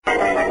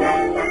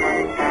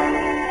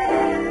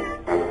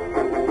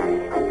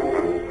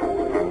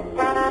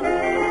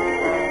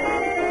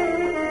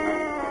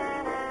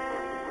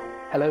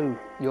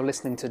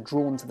listening to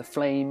Drawn to the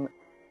Flame,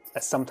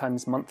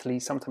 sometimes monthly,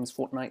 sometimes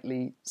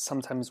fortnightly,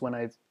 sometimes when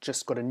I've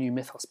just got a new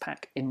Mythos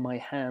pack in my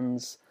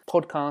hands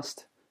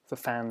podcast for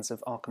fans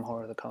of Arkham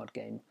Horror the card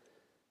game.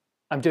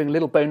 I'm doing a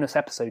little bonus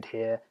episode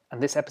here,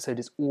 and this episode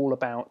is all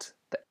about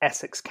the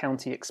Essex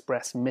County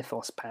Express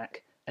Mythos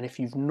pack, and if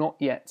you've not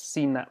yet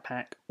seen that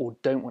pack or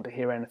don't want to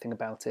hear anything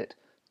about it,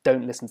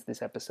 don't listen to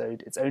this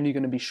episode. It's only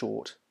going to be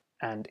short,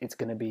 and it's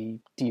going to be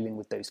dealing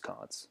with those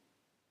cards.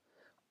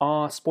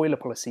 Our spoiler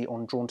policy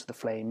on Drawn to the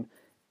Flame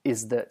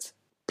is that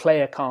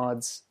player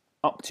cards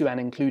up to and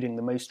including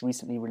the most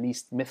recently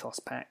released Mythos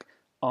pack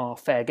are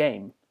fair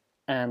game,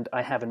 and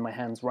I have in my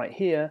hands right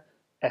here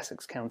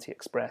Essex County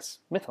Express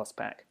Mythos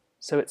pack,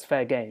 so it's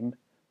fair game,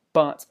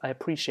 but I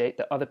appreciate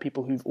that other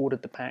people who've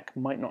ordered the pack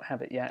might not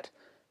have it yet,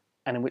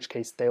 and in which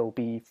case they'll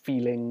be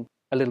feeling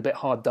a little bit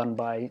hard done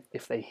by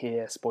if they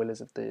hear spoilers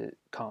of the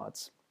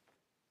cards.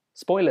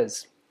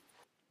 Spoilers!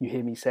 You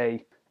hear me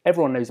say,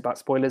 everyone knows about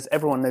spoilers,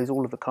 everyone knows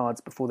all of the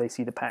cards before they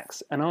see the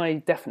packs, and I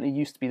definitely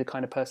used to be the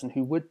kind of person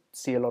who would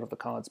see a lot of the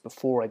cards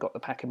before I got the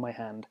pack in my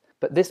hand.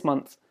 But this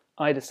month,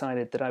 I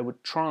decided that I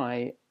would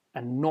try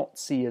and not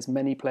see as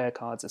many player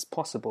cards as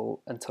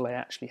possible until I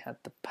actually had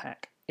the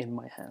pack in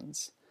my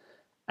hands.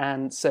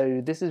 And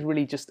so this is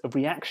really just a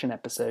reaction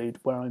episode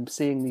where I'm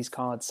seeing these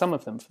cards, some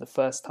of them for the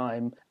first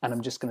time, and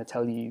I'm just going to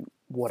tell you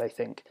what I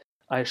think.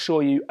 I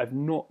assure you, I've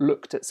not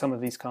looked at some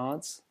of these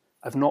cards.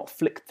 I've not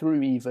flicked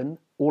through even.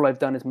 All I've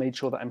done is made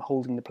sure that I'm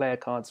holding the player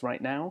cards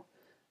right now.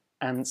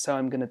 And so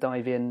I'm going to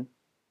dive in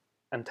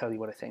and tell you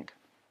what I think.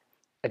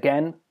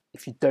 Again,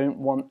 if you don't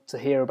want to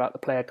hear about the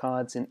player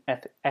cards in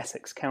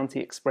Essex County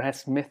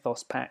Express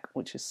Mythos pack,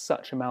 which is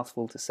such a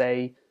mouthful to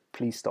say,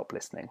 please stop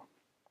listening.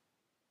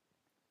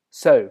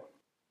 So,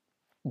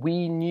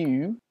 we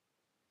knew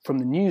from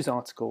the news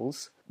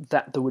articles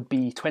that there would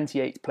be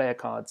 28 player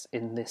cards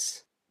in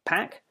this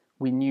pack.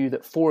 We knew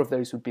that 4 of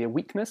those would be a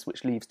weakness,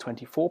 which leaves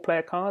 24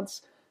 player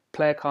cards.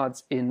 Player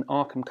cards in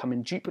Arkham come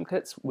in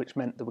duplicates, which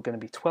meant there were going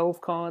to be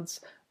 12 cards.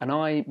 And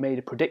I made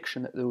a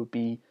prediction that there would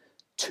be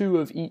 2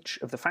 of each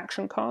of the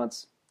faction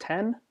cards,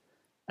 10,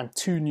 and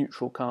 2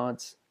 neutral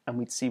cards, and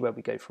we'd see where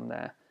we go from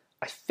there.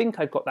 I think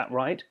I've got that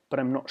right, but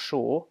I'm not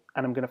sure,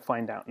 and I'm going to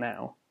find out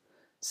now.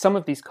 Some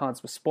of these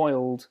cards were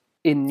spoiled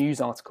in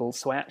news articles,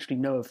 so I actually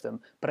know of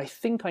them, but I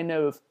think I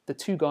know of the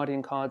 2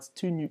 Guardian cards,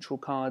 2 neutral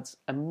cards,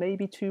 and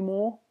maybe 2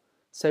 more.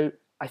 So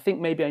I think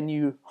maybe I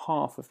knew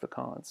half of the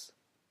cards.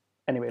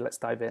 Anyway, let's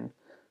dive in.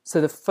 So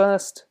the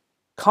first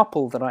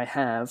couple that I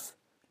have,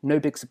 no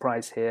big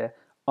surprise here,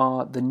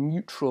 are the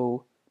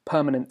neutral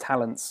permanent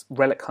talents,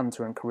 Relic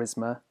Hunter and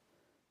Charisma,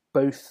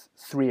 both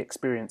 3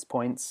 experience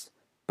points,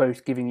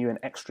 both giving you an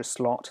extra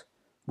slot.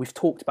 We've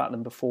talked about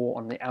them before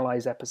on the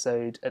Allies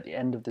episode. At the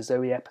end of the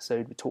Zoe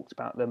episode, we talked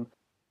about them.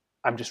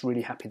 I'm just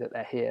really happy that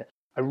they're here.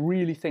 I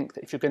really think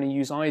that if you're going to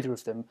use either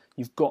of them,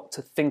 you've got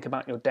to think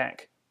about your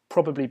deck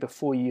probably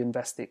before you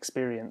invest the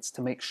experience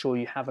to make sure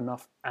you have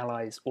enough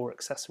allies or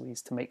accessories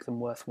to make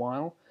them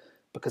worthwhile,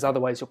 because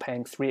otherwise you're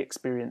paying 3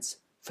 experience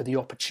for the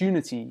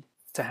opportunity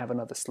to have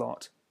another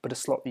slot, but a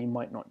slot that you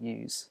might not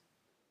use.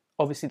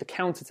 Obviously the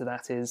counter to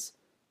that is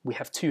we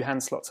have 2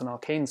 hand slots and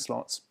arcane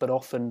slots, but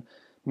often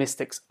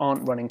mystics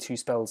aren't running 2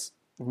 spells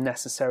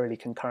necessarily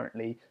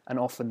concurrently, and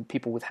often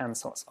people with hand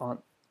slots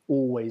aren't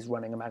always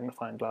running a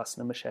magnifying glass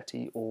and a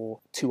machete or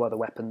 2 other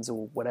weapons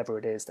or whatever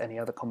it is, any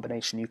other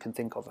combination you can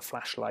think of, a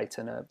flashlight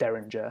and a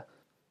derringer.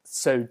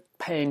 So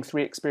paying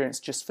 3 experience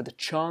just for the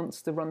chance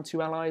to run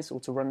 2 allies or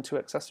to run 2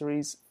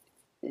 accessories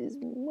is,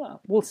 well,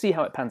 we'll see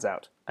how it pans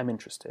out. I'm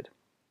interested.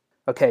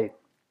 Okay,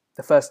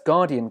 the first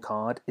Guardian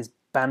card is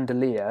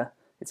Bandolier.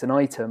 It's an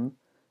item.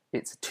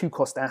 It's a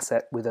 2-cost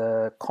asset with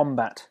a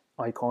combat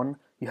icon.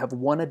 You have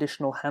 1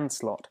 additional hand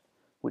slot,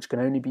 which can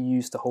only be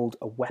used to hold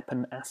a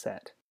weapon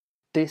asset.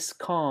 This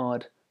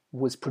card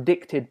was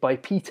predicted by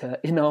Peter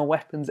in our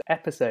weapons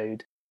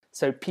episode.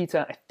 So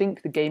Peter, I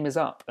think the game is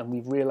up and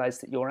we've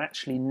realised that you're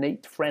actually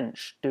Nate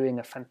French doing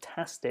a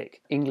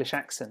fantastic English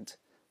accent.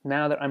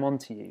 Now that I'm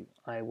onto you,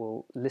 I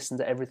will listen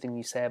to everything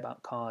you say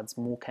about cards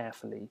more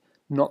carefully.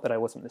 Not that I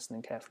wasn't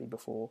listening carefully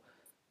before.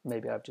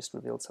 Maybe I've just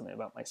revealed something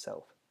about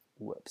myself.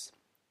 Whoops.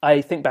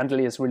 I think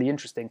Bandolier is really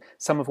interesting.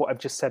 Some of what I've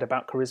just said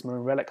about Charisma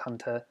and Relic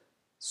Hunter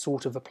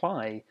sort of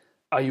apply.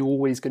 Are you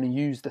always going to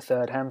use the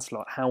 3rd hand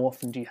slot? How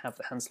often do you have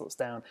the hand slots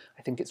down?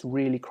 I think it's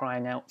really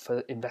crying out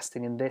for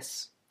investing in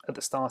this at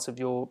the start of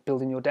your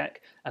building your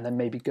deck, and then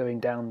maybe going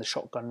down the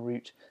shotgun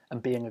route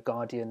and being a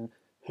Guardian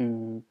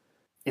who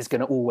is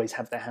going to always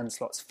have their hand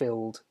slots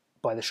filled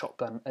by the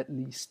shotgun at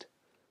least.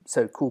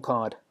 So, cool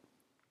card.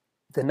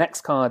 The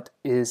next card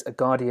is a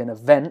Guardian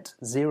event,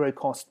 0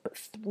 cost but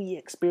 3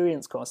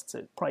 experience costs,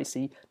 so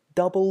pricey.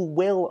 Double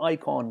will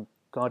icon,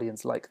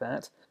 Guardians like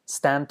that.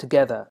 Stand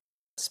together,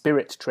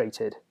 spirit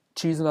traded.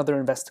 Choose another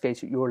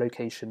investigator at your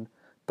location.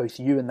 Both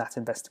you and that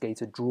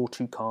investigator draw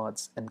 2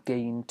 cards and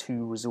gain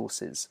 2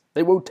 resources.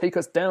 They won't take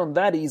us down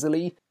that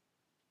easily.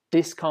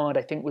 This card,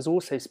 I think, was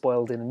also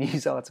spoiled in a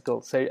news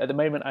article, so at the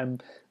moment I'm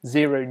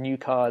 0 new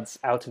cards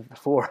out of the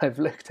 4 I've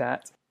looked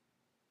at.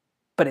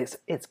 But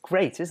it's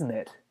great, isn't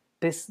it?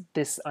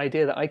 this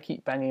idea that I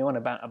keep banging on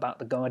about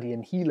the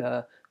guardian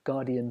healer,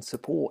 guardian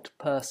support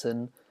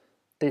person,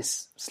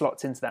 this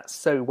slots into that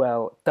so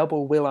well.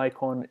 Double will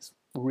icon, it's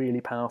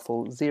really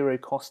powerful. Zero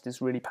cost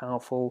is really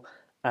powerful,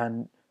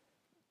 and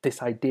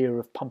this idea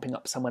of pumping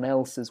up someone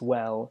else as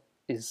well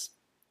is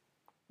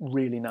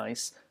really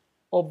nice.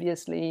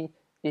 Obviously,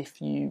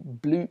 if you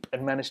bloop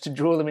and manage to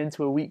draw them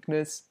into a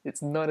weakness,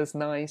 it's not as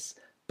nice,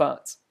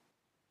 but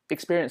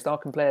experienced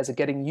Arkham players are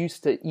getting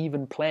used to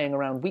even playing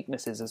around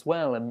weaknesses as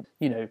well, and,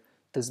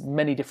 there's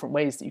many different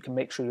ways that you can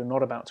make sure you're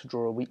not about to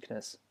draw a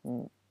weakness.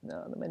 No, there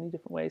are many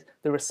different ways.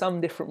 There are some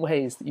different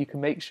ways that you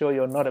can make sure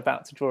you're not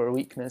about to draw a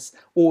weakness,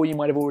 or you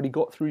might have already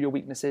got through your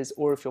weaknesses,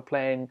 or if you're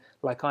playing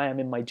like I am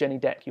in my Jenny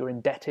deck, you're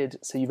indebted,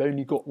 so you've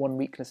only got one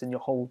weakness in your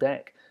whole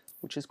deck,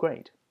 which is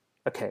great.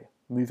 Okay,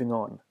 moving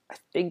on. I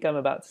think I'm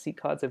about to see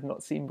cards I've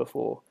not seen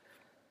before.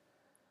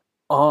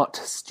 Art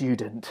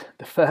Student,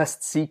 the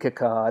first Seeker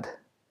card.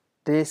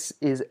 This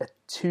is a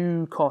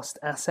 2-cost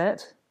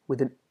asset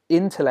with an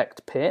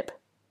intellect pip.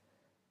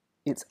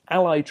 It's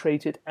ally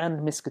traded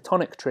and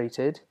Miskatonic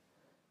traded.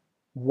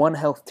 1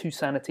 health, 2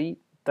 sanity.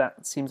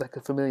 That seems like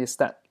a familiar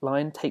stat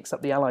line. Takes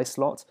up the ally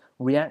slot.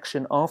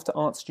 Reaction: after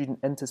Art Student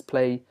enters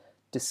play,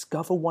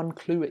 discover 1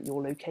 clue at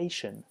your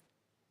location.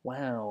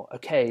 Wow,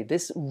 okay,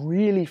 this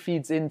really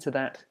feeds into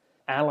that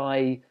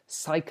ally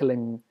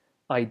cycling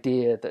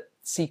idea that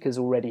Seekers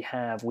already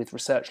have with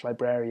Research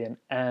Librarian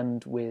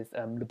and with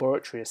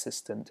Laboratory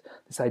Assistant.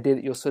 This idea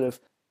that you're sort of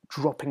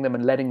dropping them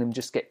and letting them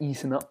just get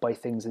eaten up by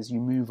things as you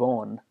move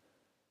on.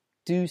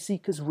 Do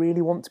Seekers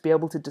really want to be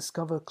able to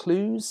discover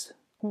clues?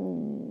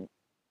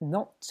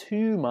 Not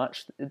too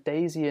much.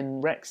 Daisy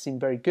and Rex seem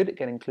very good at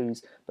getting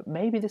clues, but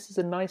maybe this is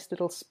a nice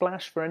little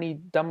splash for any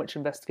Dunwich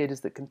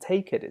investigators that can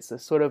take it. It's a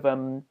sort of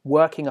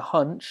working a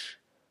hunch,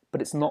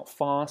 but it's not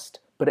fast,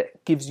 but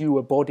it gives you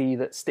a body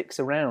that sticks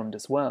around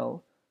as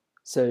well.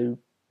 So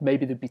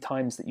maybe there'd be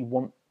times that you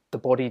want the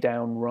body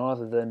down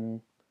rather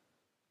than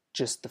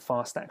just the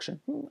fast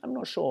action. I'm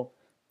not sure.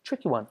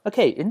 Tricky one.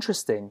 Okay,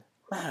 interesting.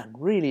 Man,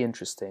 really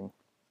interesting.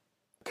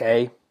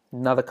 Okay,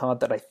 another card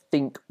that I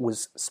think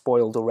was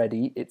spoiled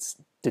already. It's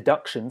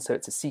Deduction, so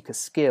it's a Seeker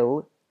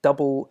skill,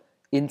 double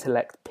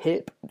intellect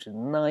pip, which is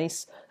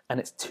nice, and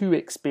it's 2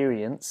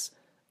 experience,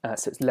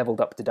 so it's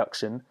leveled up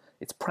Deduction.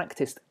 It's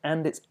practiced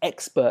and it's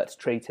expert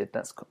traded.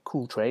 That's a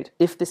cool trait.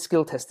 If this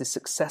skill test is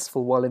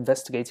successful while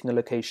investigating a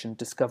location,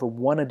 discover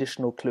 1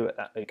 additional clue at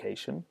that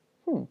location.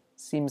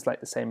 Seems like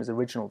the same as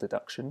original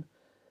Deduction.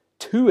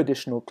 2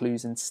 additional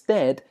clues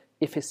instead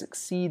if it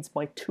succeeds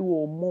by 2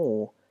 or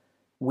more,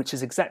 which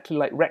is exactly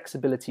like Rex's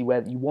ability,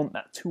 where you want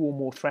that 2 or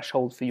more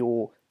threshold for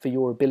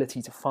your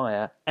ability to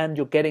fire, and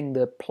you're getting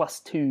the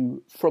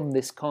 +2 from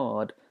this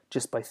card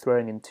just by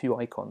throwing in 2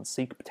 icons.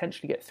 So you could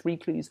potentially get 3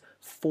 clues,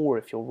 4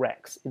 if you're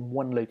Rex, in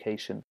 1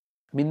 location.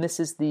 I mean, this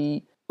is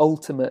the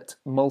ultimate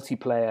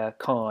multiplayer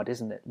card,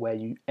 isn't it? Where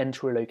you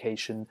enter a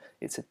location,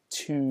 it's a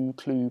 2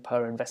 clue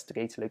per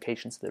investigator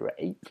location, so there are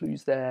 8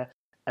 clues there,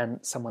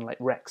 and someone like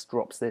Rex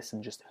drops this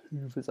and just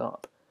hoovers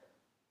up.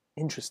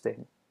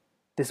 Interesting.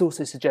 This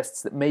also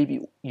suggests that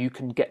maybe you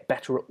can get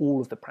better at all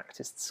of the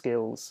practiced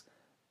skills,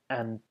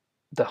 and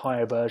the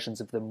higher versions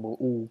of them will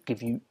all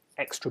give you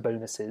extra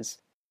bonuses.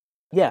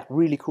 Yeah,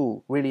 really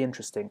cool, really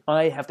interesting.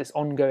 I have this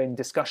ongoing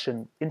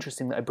discussion,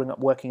 interesting that I bring up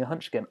Working a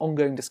Hunch again,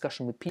 ongoing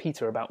discussion with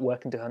Peter about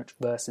Working a Hunch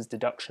versus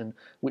Deduction,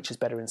 which is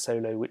better in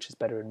solo, which is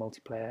better in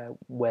multiplayer,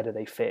 where do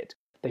they fit?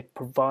 They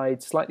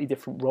provide slightly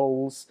different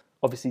roles.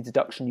 Obviously,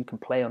 Deduction you can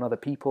play on other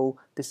people.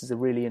 This is a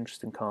really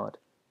interesting card.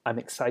 I'm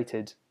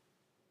excited,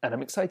 and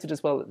I'm excited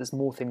as well that there's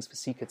more things for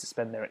Seeker to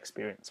spend their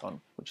experience on,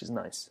 which is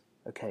nice.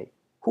 Okay,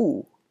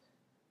 cool.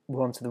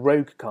 We're on to the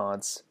Rogue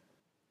cards.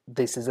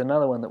 This is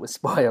another one that was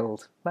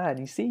spoiled. Man,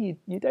 you see,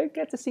 you don't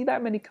get to see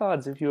that many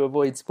cards if you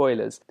avoid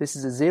spoilers. This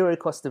is a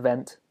 0-cost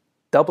event,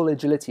 double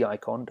agility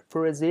icon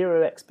for a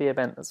 0 XP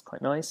event. That's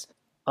quite nice.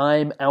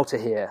 I'm out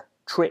of here.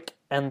 Trick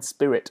and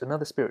Spirit,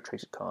 another Spirit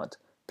traded card.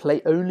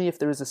 Play only if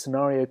there is a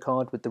scenario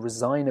card with the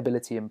Resign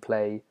ability in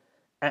play.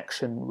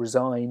 Action,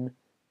 Resign,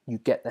 you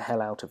get the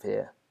hell out of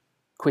here.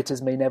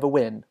 Quitters may never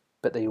win,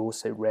 but they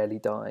also rarely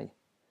die.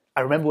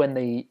 I remember when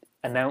they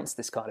announced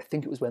this card, I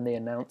think it was when they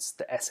announced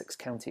the Essex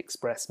County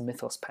Express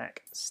Mythos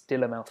pack,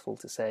 still a mouthful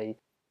to say,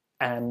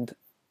 and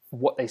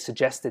what they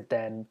suggested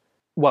then,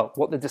 well,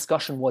 what the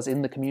discussion was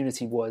in the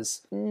community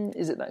was,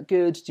 is it that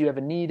good? Do you ever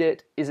need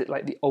it? Is it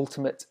like the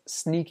ultimate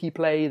sneaky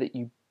play that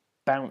you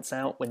bounce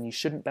out when you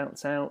shouldn't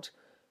bounce out?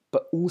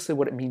 But also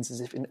what it means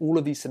is if in all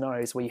of these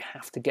scenarios where you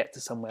have to get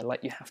to somewhere,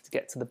 like you have to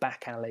get to the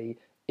back alley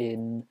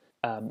in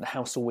The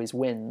House Always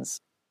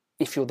Wins,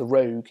 if you're the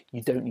rogue,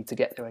 you don't need to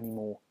get there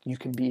anymore. You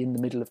can be in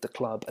the middle of the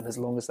club, and as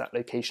long as that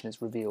location is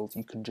revealed,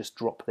 you can just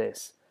drop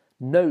this.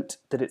 Note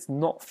that it's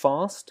not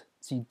fast,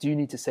 so you do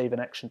need to save an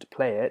action to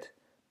play it,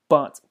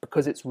 but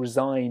because it's a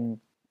resign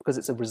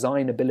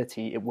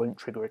ability, it won't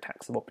trigger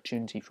attacks of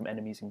opportunity from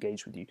enemies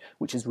engaged with you,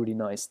 which is really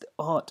nice. The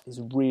art is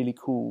really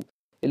cool.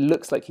 It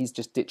looks like he's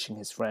just ditching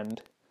his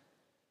friend.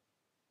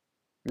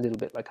 A little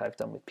bit like I've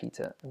done with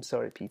Peter. I'm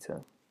sorry,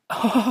 Peter.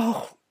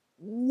 Oh,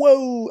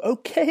 Whoa,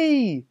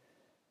 okay.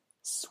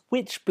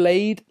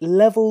 Switchblade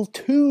level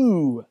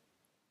 2.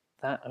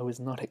 That I was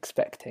not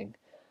expecting.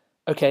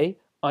 Okay,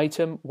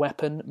 item,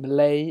 weapon,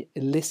 melee,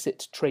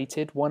 illicit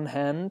traded, one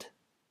hand,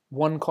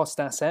 one cost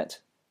asset,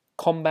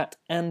 combat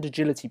and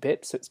agility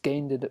pip, so it's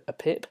gained a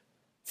pip.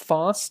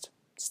 Fast,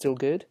 still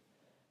good.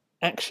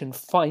 Action,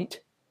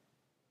 fight,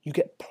 you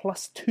get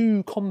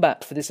 +2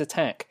 combat for this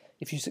attack.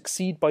 If you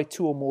succeed by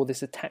 2 or more,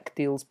 this attack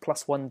deals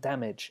 +1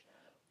 damage.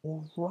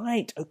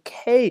 Alright,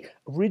 okay.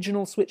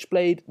 Original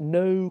Switchblade,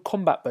 no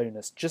combat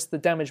bonus, just the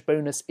damage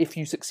bonus if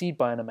you succeed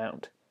by an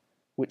amount,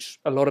 which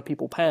a lot of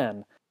people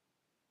pan.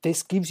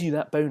 This gives you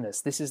that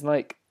bonus. This is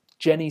like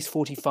Jenny's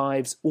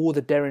 45s or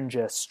the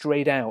Derringer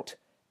straight out,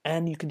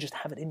 and you can just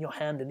have it in your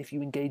hand, and if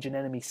you engage an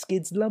enemy,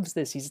 Skids loves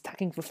this, he's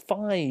attacking for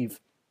 5.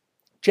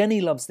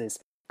 Jenny loves this,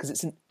 because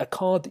it's a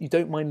card that you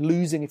don't mind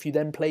losing if you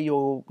then play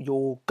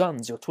your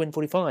guns, your twin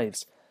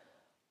 45s.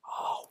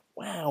 Oh,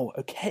 wow,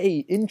 okay,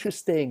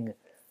 interesting.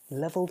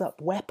 Leveled up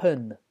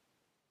weapon.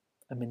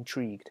 I'm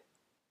intrigued.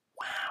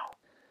 Wow.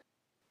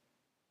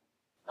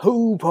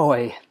 Oh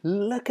boy,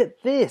 look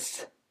at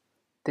this.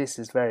 This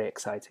is very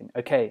exciting.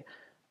 Okay,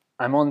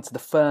 I'm on to the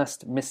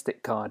first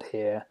Mystic card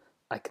here.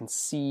 I can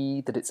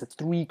see that it's a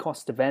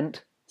 3-cost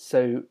event,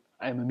 so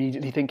I'm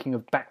immediately thinking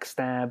of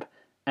Backstab,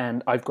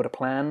 and I've got a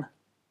plan.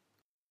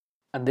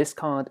 And this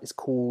card is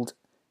called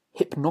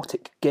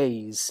Hypnotic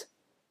Gaze.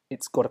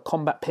 It's got a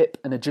combat pip,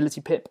 an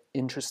agility pip.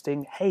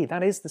 Interesting. Hey,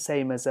 that is the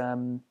same as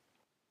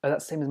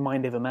that's the same as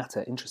Mind Over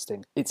Matter.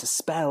 Interesting. It's a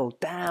spell.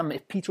 Damn!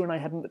 If Peter and I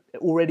hadn't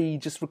already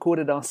just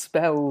recorded our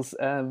spells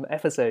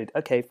episode.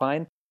 Okay,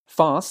 fine.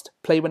 Fast.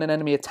 Play when an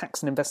enemy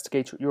attacks an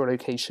investigator at your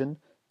location.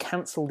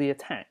 Cancel the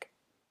attack.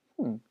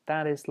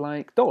 That is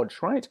like dodge,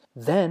 right?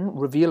 Then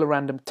reveal a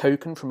random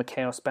token from a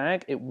chaos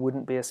bag. It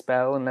wouldn't be a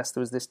spell unless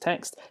there was this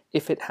text.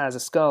 If it has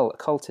a skull, a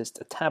cultist,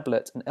 a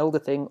tablet, an elder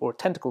thing, or a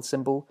tentacle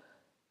symbol,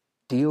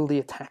 deal the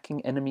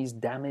attacking enemy's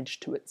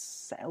damage to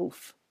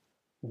itself.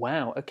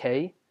 Wow,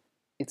 okay.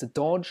 It's a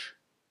dodge,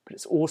 but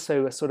it's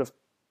also a sort of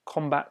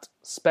combat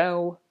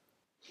spell.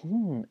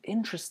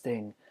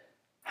 Interesting.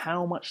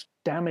 How much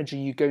damage are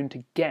you going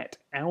to get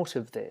out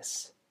of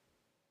this?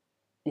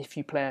 If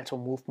you play it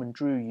on Wolfman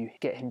Drew, you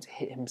get him to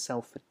hit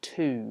himself for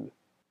 2.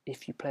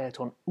 If you play it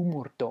on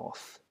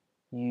Umordoth,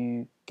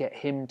 you get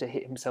him to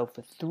hit himself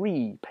for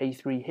 3. Pay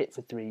 3, hit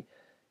for 3.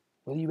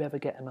 Will you ever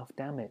get enough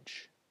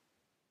damage?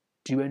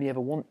 Do you only ever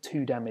want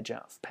 2 damage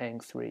out of paying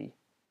 3?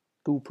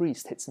 Ghoul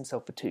Priest hits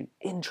himself for 2.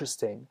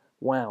 Interesting.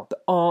 Wow. The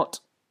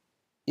art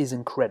is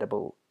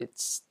incredible.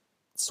 It's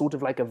sort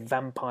of like a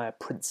vampire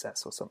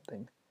princess or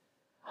something.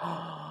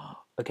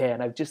 Okay,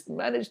 and I've just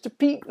managed to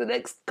peek the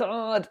next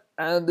card,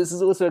 and this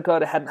is also a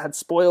card I hadn't had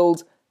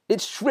spoiled.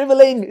 It's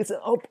Shriveling! It's an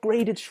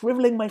upgraded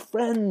Shriveling, my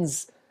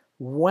friends!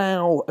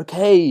 Wow,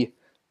 okay.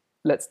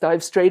 Let's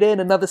dive straight in.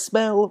 Another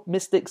smell.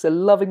 Mystics are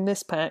loving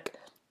this pack.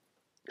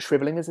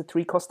 Shriveling is a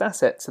 3-cost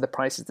asset, so the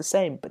price is the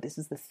same, but this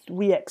is the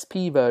 3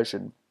 XP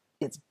version.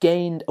 It's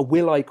gained a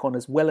will icon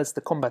as well as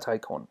the combat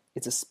icon.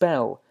 It's a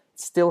spell.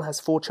 It still has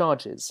 4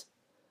 charges.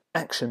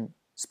 Action.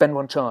 Spend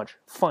 1 charge.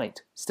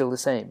 Fight. Still the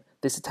same.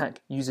 This attack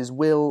uses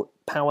will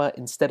power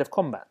instead of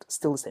combat.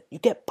 Still the same. You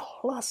get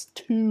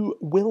 +2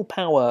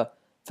 willpower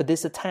for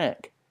this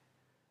attack.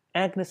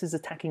 Agnes is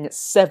attacking at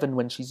 7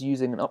 when she's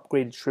using an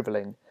upgraded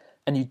Shriveling,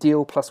 and you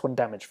deal +1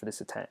 damage for this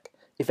attack.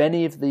 If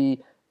any of the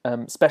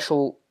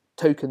special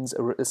tokens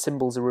or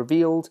symbols are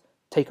revealed,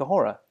 take a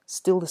horror.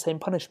 Still the same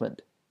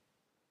punishment.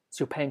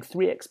 So you're paying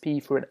 3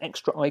 XP for an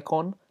extra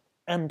icon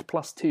and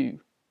 +2.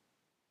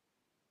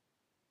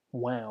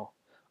 Wow.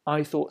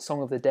 I thought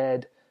Song of the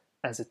Dead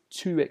as a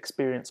 2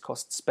 experience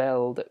cost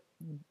spell that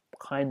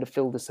kind of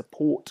filled a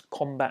support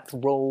combat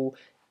role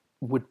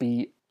would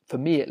be, for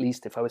me at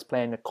least, if I was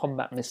playing a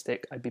combat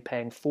mystic, I'd be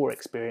paying 4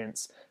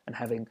 experience and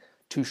having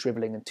 2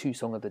 Shriveling and 2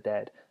 Song of the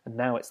Dead. And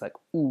now it's like,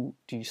 ooh,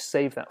 do you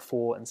save that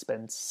 4 and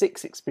spend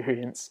 6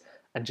 experience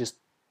and just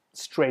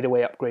straight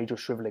away upgrade your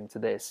Shriveling to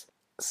this?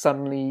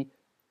 Suddenly,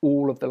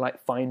 all of the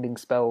finding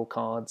spell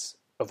cards,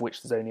 of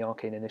which there's only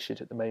Arcane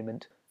Initiate at the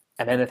moment,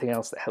 and anything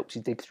else that helps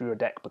you dig through your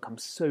deck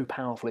becomes so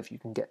powerful if you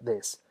can get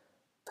this.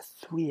 For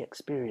 3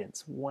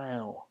 experience,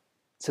 wow.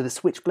 So the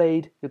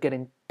Switchblade, you're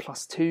getting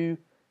 +2.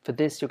 For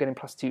this, you're getting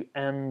 +2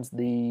 and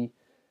the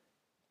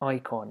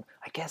icon.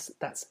 I guess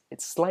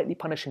it's slightly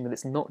punishing that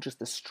it's not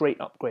just a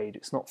straight upgrade.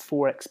 It's not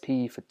 4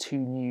 XP for 2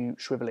 new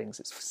Shrivelings.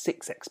 It's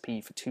 6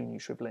 XP for 2 new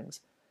Shrivelings.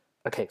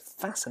 Okay,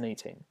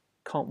 fascinating.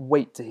 Can't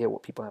wait to hear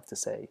what people have to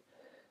say.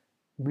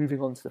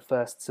 Moving on to the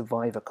first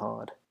Survivor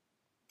card.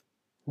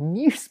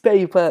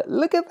 Newspaper!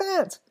 Look at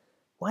that!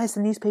 Why is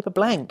the newspaper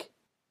blank?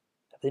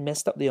 Have they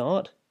messed up the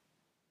art?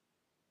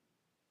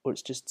 Or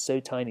it's just so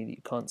tiny that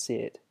you can't see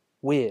it?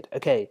 Weird.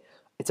 Okay,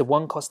 it's a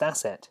 1-cost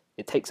asset.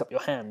 It takes up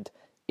your hand.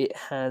 It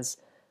has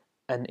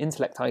an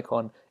intellect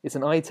icon. It's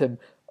an item.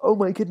 Oh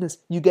my goodness,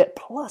 you get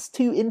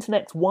 +2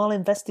 intellect while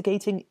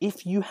investigating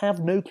if you have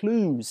no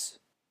clues.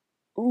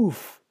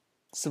 Oof.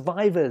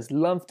 Survivors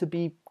love to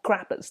be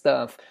crap at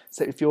stuff.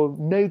 So if you're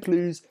no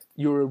clues,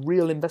 you're a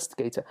real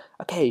investigator.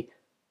 Okay,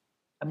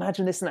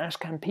 Imagine this in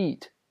Ashcan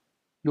Pete.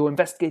 You're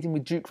investigating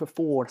with Duke for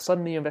 4,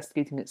 suddenly you're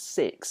investigating at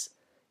 6.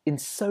 In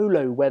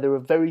solo, where there are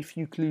very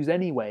few clues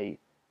anyway,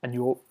 and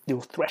your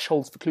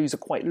thresholds for clues are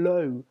quite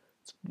low,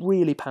 it's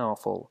really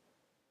powerful.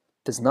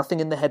 There's nothing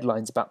in the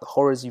headlines about the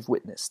horrors you've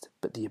witnessed,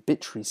 but the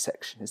obituary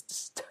section is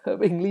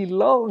disturbingly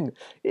long.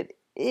 It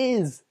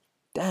is.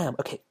 Damn.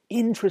 Okay,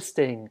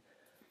 interesting.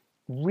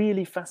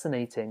 Really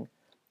fascinating.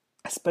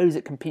 I suppose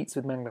it competes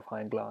with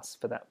Magnifying Glass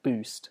for that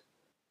boost.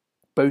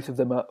 Both of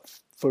them are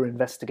for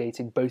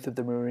investigating, both of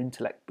them are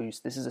intellect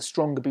boost. This is a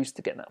stronger boost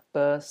to get that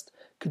first.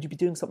 Could you be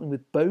doing something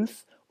with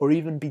both? Or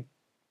even be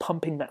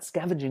pumping that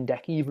scavenging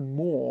deck even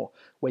more,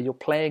 where you're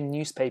playing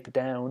newspaper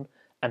down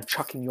and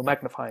chucking your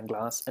magnifying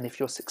glass, and if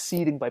you're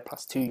succeeding by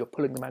 +2, you're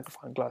pulling the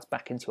magnifying glass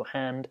back into your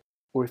hand,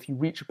 or if you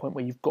reach a point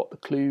where you've got the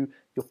clue,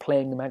 you're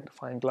playing the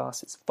magnifying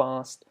glass, it's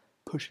fast,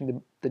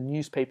 pushing the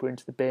newspaper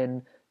into the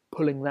bin,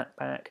 pulling that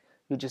back.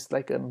 You're just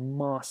like a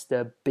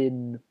master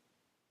bin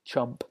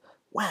chump.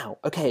 Wow,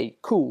 okay,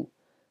 cool.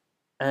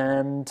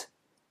 And,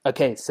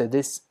 okay, so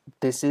this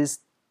is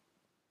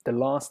the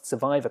last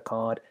Survivor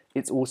card.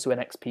 It's also an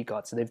XP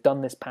card. So they've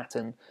done this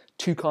pattern.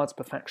 2 cards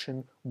per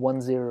faction, 1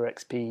 0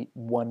 XP,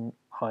 1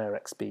 higher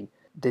XP.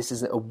 This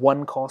is a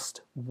 1 cost,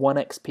 1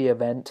 XP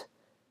event,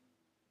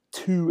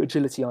 2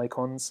 agility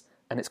icons,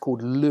 and it's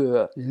called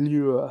Lure.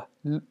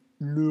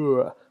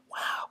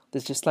 Wow,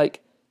 there's just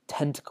like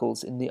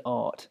tentacles in the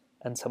art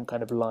and some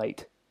kind of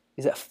light.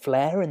 Is it a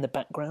flare in the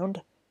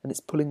background? And it's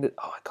pulling the...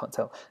 Oh, I can't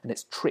tell. And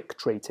it's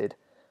trick-trated.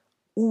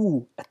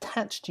 Ooh,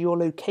 attached to your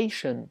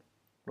location.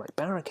 Like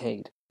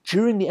Barricade.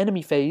 During the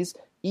enemy phase,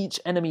 each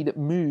enemy that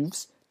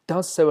moves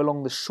does so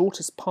along the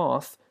shortest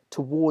path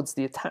towards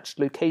the attached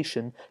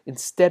location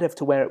instead of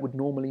to where it would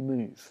normally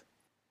move.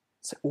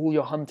 So all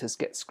your hunters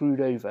get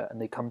screwed over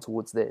and they come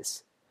towards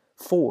this.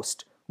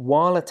 Forced,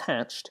 while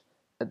attached,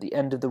 at the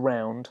end of the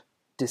round,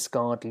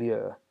 discard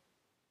Lure.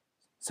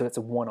 So it's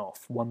a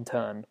one-off, 1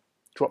 turn.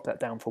 Drop that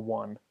down for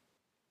 1.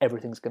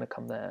 Everything's going to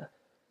come there.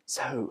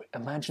 So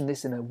imagine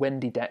this in a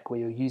Wendy deck where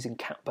you're using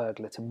Cat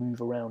Burglar to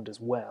move around as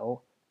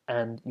well,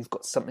 and you've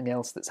got something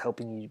else that's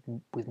helping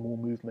you with more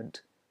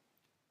movement.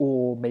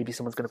 Or maybe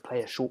someone's going to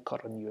play a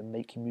shortcut on you and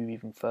make you move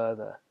even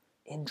further.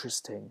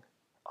 Interesting.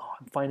 Oh,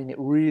 I'm finding it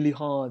really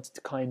hard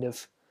to kind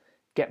of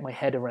get my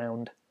head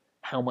around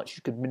how much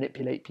you could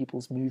manipulate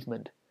people's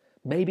movement.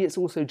 Maybe it's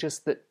also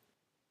just that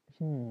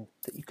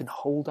that you can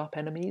hold up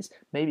enemies.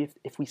 Maybe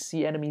if we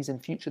see enemies in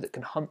future that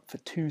can hunt for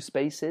 2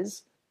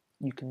 spaces,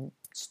 you can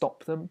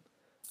stop them.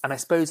 And I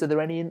suppose, are there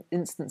any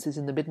instances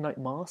in the Midnight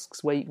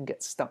Masks where you can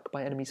get stuck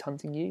by enemies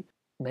hunting you?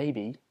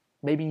 Maybe.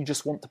 Maybe you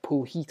just want to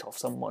pull heat off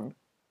someone.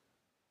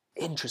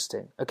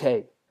 Interesting.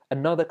 Okay,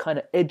 another kind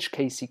of edge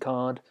casey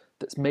card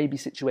that's maybe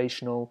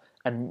situational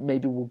and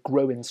maybe will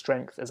grow in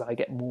strength as I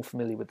get more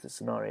familiar with the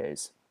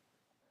scenarios.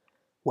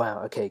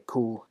 Wow, okay,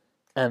 cool.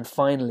 And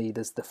finally,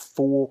 there's the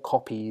 4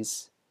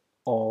 copies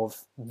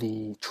of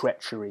the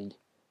Treachery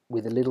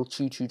with a little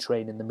choo-choo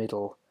train in the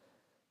middle.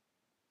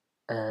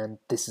 And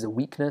this is a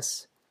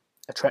weakness,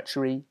 a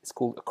Treachery. It's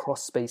called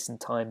Across Space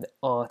and Time. The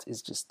art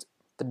is just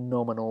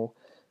phenomenal.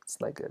 It's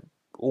like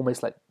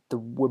almost like the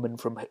woman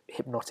from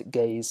Hypnotic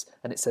Gaze.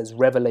 And it says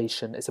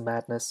Revelation. It's a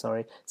madness,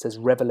 sorry. It says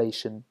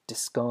Revelation,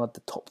 discard the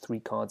top 3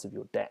 cards of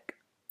your deck.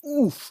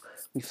 Oof!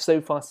 We've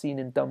so far seen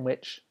in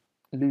Dunwich,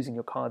 losing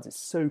your cards is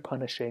so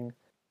punishing.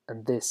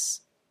 And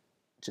this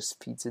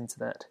just feeds into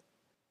that.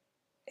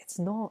 It's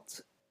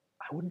not...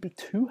 I wouldn't be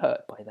too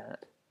hurt by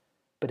that.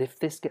 But if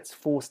this gets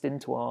forced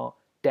into our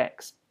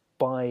decks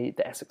by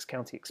the Essex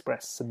County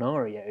Express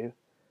scenario,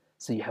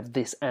 so you have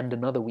this and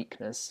another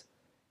weakness,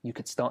 you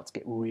could start to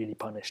get really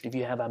punished. If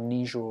you have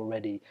Amnesia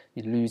already,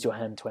 you lose your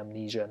hand to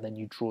Amnesia, and then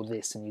you draw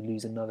this and you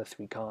lose another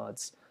 3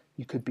 cards.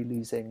 You could be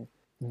losing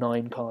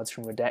 9 cards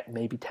from your deck,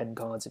 maybe 10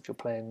 cards if you're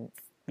playing,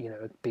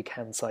 a big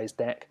hand-sized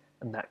deck,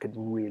 and that could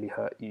really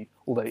hurt you.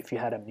 Although if you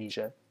had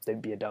Amnesia,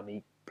 don't be a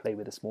dummy, play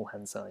with a small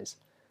hand size.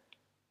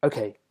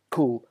 Okay,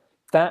 cool.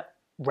 That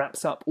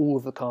wraps up all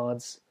of the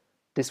cards.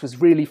 This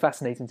was really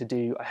fascinating to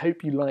do. I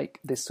hope you like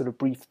this sort of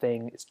brief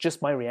thing. It's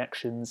just my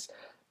reactions.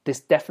 This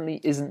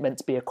definitely isn't meant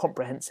to be a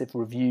comprehensive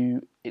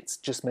review. It's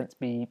just meant to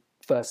be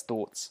first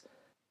thoughts.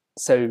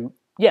 So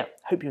yeah,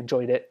 hope you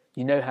enjoyed it.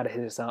 You know how to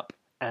hit us up,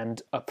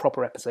 and a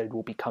proper episode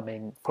will be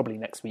coming probably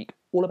next week,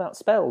 all about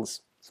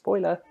spells.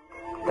 Spoiler.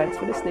 Thanks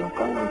for listening.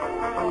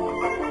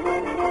 Bye.